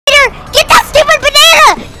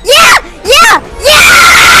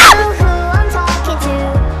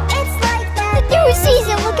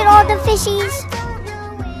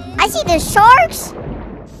the sharks?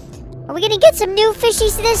 Are we gonna get some new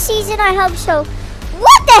fishies this season? I hope so.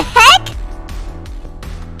 What the heck?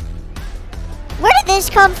 Where did this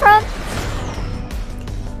come from?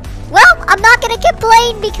 Well, I'm not gonna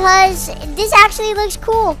complain because this actually looks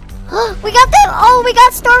cool. We got them. Oh, we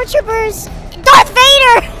got stormtroopers. Darth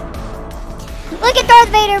Vader. Look at Darth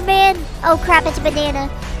Vader, man. Oh crap, it's a banana.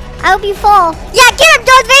 I hope you fall. Yeah, get him,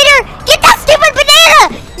 Darth Vader. Get that stupid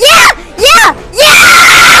banana. Yeah, yeah,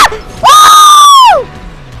 yeah. Woo!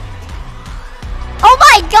 Oh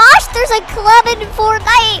my gosh, there's a club in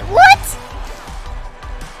Fortnite. What?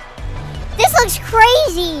 This looks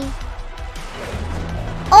crazy.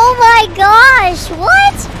 Oh my gosh,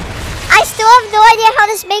 what? I still have no idea how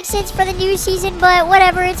this makes sense for the new season, but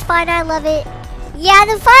whatever, it's fine, I love it. Yeah,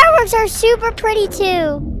 the fireworks are super pretty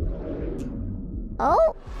too.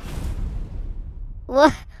 Oh.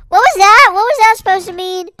 What was that? What was that supposed to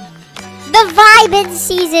mean? The vibin'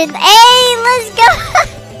 season. Hey, let's go.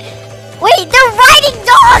 Wait, they're riding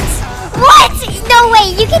dogs! What? No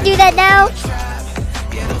way, you can do that now.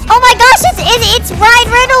 Oh my gosh, it's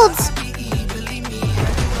Ryan Reynolds.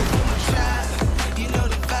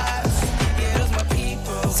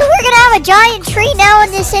 So we're gonna have a giant tree now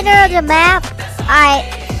in the center of the map. I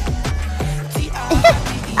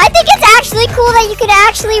think it's actually cool that you can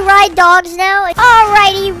actually ride dogs now.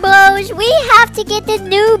 Alrighty, bros, we have to get the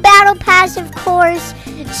new battle pass, of course.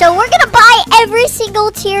 So we're gonna buy every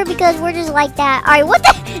single tier because we're just like that. Alright, what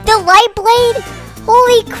the light blade?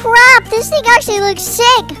 Holy crap, this thing actually looks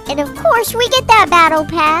sick. And of course, we get that battle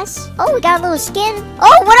pass. Oh, we got a little skin.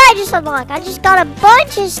 Oh, what did I just unlock? I just got a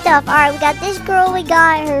bunch of stuff. Alright, we got this girl, we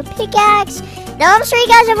got her pickaxe. Now, I'm sure you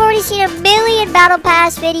guys have already seen a million battle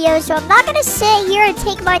pass videos, so I'm not gonna sit here and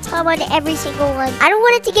take my time on every single one. I don't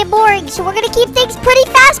want it to get boring, so we're gonna keep things pretty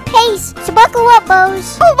fast paced. So buckle up,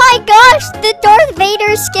 bows. Oh my gosh, the Darth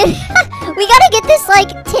Vader skin. We gotta get this like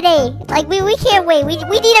today. Like we can't wait. We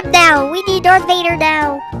need him now. We need Darth Vader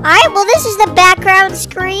now. Alright, well this is the background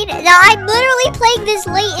screen. Now I'm literally playing this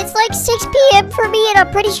late. It's like 6 p.m. for me, and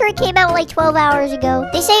I'm pretty sure it came out like 12 hours ago.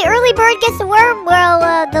 They say early bird gets the worm, well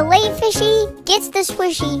the late fishy gets the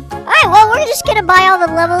squishy. Alright, well we're just gonna buy all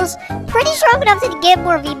the levels. Pretty sure I'm gonna have to get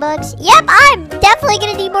more V-Bucks. Yep, I'm definitely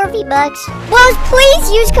gonna need more V-Bucks. Well,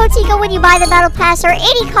 please use code Tiko when you buy the battle pass or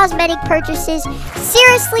any cosmetic purchases.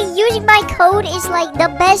 Seriously, using my code is like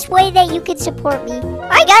the best way that you can support me.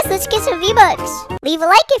 Alright guys, let's get some V-Bucks. Leave a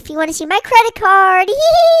like if you want to see my credit card.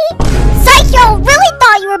 Psych, y'all really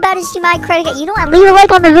thought you were about to see my credit card. You know what? Leave a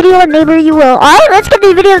like on the video and maybe you will. Alright, let's get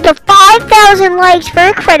the video to 5,000 likes for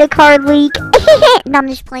a credit card leak. No, I'm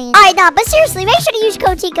just playing. Alright, no, but seriously, make sure to use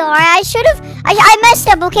code Tiko. Alright, I messed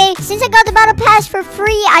up, okay? Since I got the battle pass for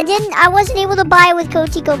free, I wasn't able to buy it with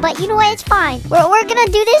code Tiko. But you know what? It's fine. We're gonna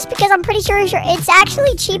do this because I'm pretty sure it's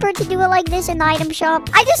actually cheaper to do it like this in the item shop.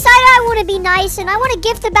 I decided I want to be nice and I want to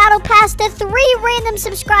gift the battle pass to 3 random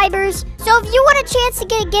subscribers. So if you want a chance to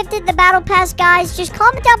get gifted the battle pass, guys, just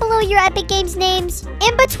comment down below your Epic Games names.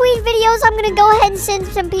 In between videos, I'm gonna go ahead and send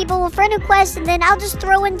some people a friend request, and then I'll just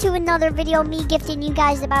throw into another video me gifting you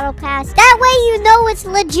guys the battle pass. That way you know it's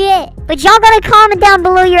legit. But y'all gotta comment down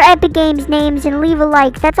below your Epic Games names and leave a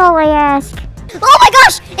like. That's all I ask. Oh my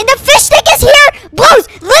gosh! And the fish stick is here! Blues,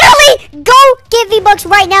 literally, go get V-Bucks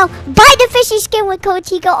right now. Buy the fishy skin with code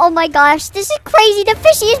Tiko. Oh my gosh, this is crazy. The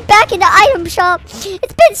fishy is back in the item shop.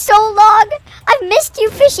 It's been so long. I've missed you,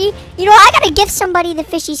 fishy. You know, I gotta gift somebody the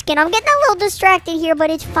fishy skin. I'm getting a little distracted here, but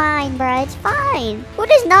it's fine, bruh. It's fine. Who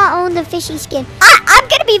does not own the fishy skin? I'm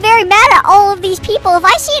gonna be very mad at all of these people. If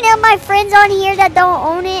I see any of my friends on here that don't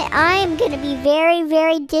own it, I'm gonna be very,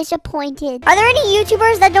 very disappointed. Are there any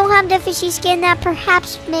YouTubers that don't have the fishy skin that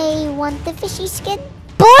perhaps may want the fishy skin?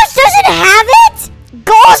 Bulls doesn't have it?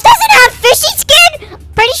 Goals doesn't have fishy skin?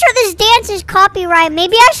 Pretty sure this dance is copyright.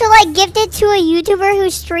 Maybe I should like gift it to a YouTuber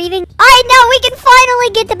who's streaming. Alright, now we can finally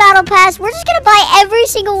get the battle pass. We're just gonna buy every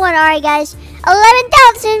single one. Alright guys,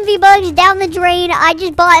 11,000 V-Bucks down the drain. I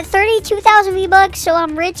just bought 32,000 V-Bucks, so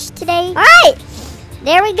I'm rich today. Alright,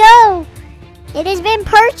 there we go. It has been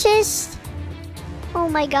purchased. Oh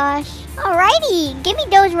my gosh. Alrighty, give me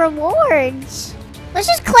those rewards. Let's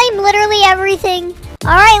just claim literally everything.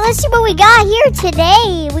 Alright, let's see what we got here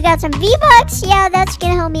today. We got some V-Bucks. Yeah, that's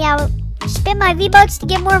gonna help me out. Spend my V-Bucks to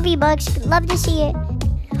get more V-Bucks. Love to see it.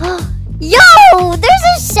 Yo, there's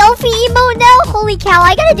a selfie emote now. Holy cow,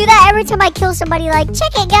 I gotta do that every time I kill somebody. Like,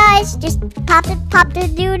 check it, guys. Just pop the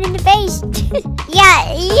dude in the face.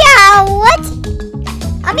 yeah, what?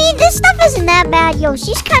 I mean, this stuff isn't that bad. Yo,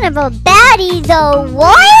 she's kind of a baddie, though.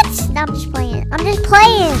 What? No, I'm just playing. I'm just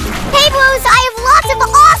playing. Hey, bros, I have lots of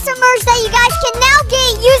awesome merch that you guys can now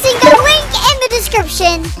get using the link in the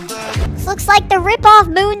description. looks like the rip-off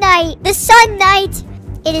Moon Knight. The Sun Knight.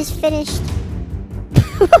 It is finished.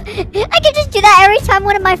 I can just do that every time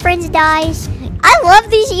one of my friends dies. I love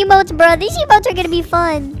these emotes, bro. These emotes are gonna be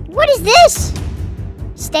fun. What is this?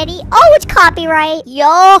 Steady. Oh, it's copyright.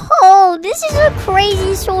 Yo, this is a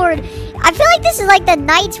crazy sword. I feel like this is like the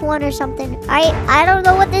Knight's one or something. I don't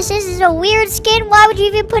know what this is. It's a weird skin. Why would you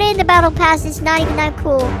even put it in the battle pass? It's not even that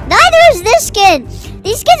cool. Neither is this skin.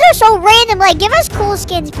 These skins are so random. Like, give us cool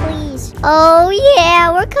skins, please. Oh,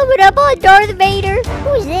 yeah. We're coming up on Darth Vader.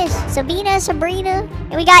 Who is this? Sabrina.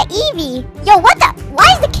 And we got Evie. Yo, what the? Why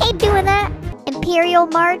is the cape doing that? Imperial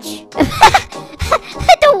March.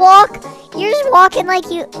 The walk. You're just walking like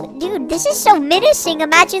you... Dude, this is so menacing.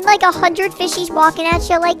 Imagine like 100 fishies walking at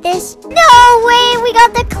you like this. No way! We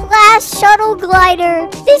got the class shuttle glider.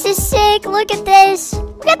 This is sick. Look at this.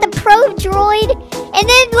 We got the probe droid. And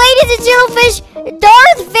then, ladies and gentlemen,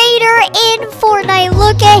 Darth Vader in Fortnite.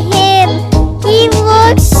 Look at him. He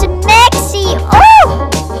looks smexy. Oh!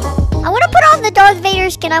 I want to put on the Darth Vader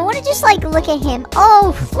skin. I want to just like look at him.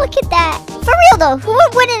 Oh, look at that. For real though, who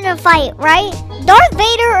would win in a fight, right? Darth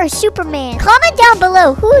Vader or Superman? Comment down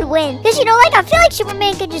below who would win. Because you know, like, I feel like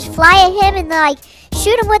Superman could just fly at him and like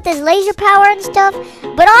shoot him with his laser power and stuff.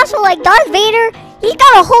 But also like Darth Vader, he's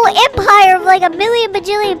got a whole empire of like a million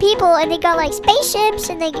bajillion people, and they got like spaceships,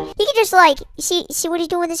 and he can just like see what he's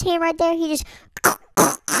doing with his hand right there. He just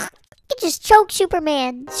just choke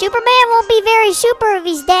Superman. Superman won't be very super if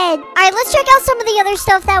he's dead. Alright, let's check out some of the other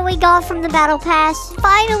stuff that we got from the Battle Pass.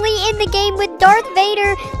 Finally in the game with Darth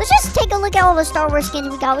Vader. Let's just take a look at all the Star Wars skins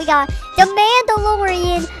we got. We got the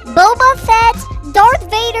Mandalorian, Boba Fett, Darth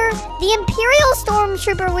Vader, the Imperial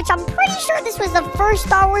Stormtrooper, which I'm pretty sure this was the first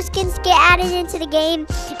Star Wars skins to get added into the game.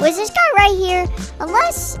 Was this guy right here?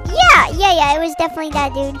 Unless, yeah, it was definitely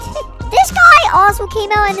that dude. This guy also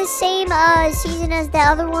came out in the same season as the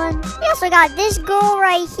other one. We also got this girl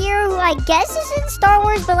right here who I guess is in Star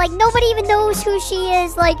Wars, but like nobody even knows who she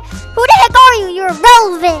is. Like, who the heck are you? You're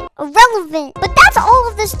irrelevant. But that's all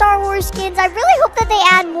of the Star Wars skins. I really hope that they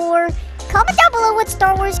add more. Comment down below what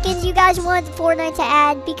Star Wars skins you guys want Fortnite to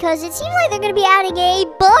add, because it seems like they're going to be adding a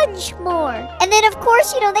bunch more. And then, of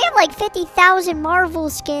course, you know, they have like 50,000 Marvel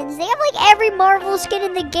skins. They have like every Marvel skin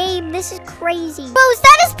in the game. This is crazy. Folks,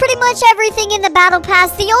 that is pretty much everything in the Battle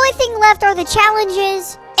Pass. The only thing left are the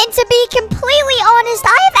challenges. And to be completely honest,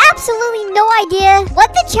 I have absolutely no idea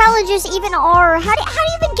what the challenges even are. How do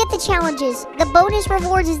you even get the challenges? The bonus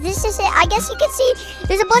rewards, is this it? I guess you can see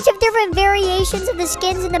there's a bunch of different variations of the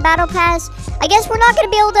skins in the Battle Pass. I guess we're not going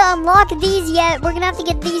to be able to unlock these yet. We're going to have to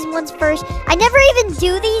get these ones first. I never even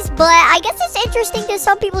do these, but I guess it's interesting to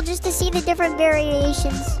some people just to see the different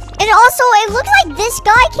variations. And also, it looks like this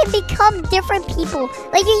guy can become different people.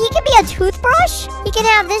 Like, he can be a toothbrush. He can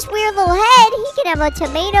have this weird little head. He can have a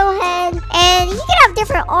tomato head. And he can have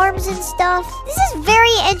different arms and stuff. This is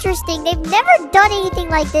very interesting. They've never done anything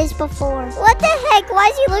like this before. What the heck? Why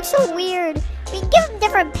does he look so weird? We can give him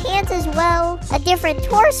different pants as well. A different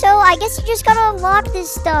torso. I guess you just gotta unlock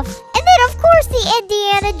this stuff. And then, of course, the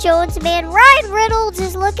Indiana Jones man. Ryan Reynolds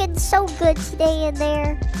is looking so good today in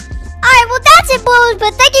there. Alright, well that's it, boys,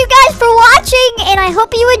 but thank you guys for watching, and I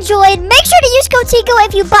hope you enjoyed. Make sure to use code Tiko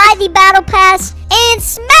if you buy the Battle Pass, and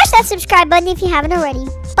smash that subscribe button if you haven't already.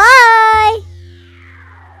 Bye!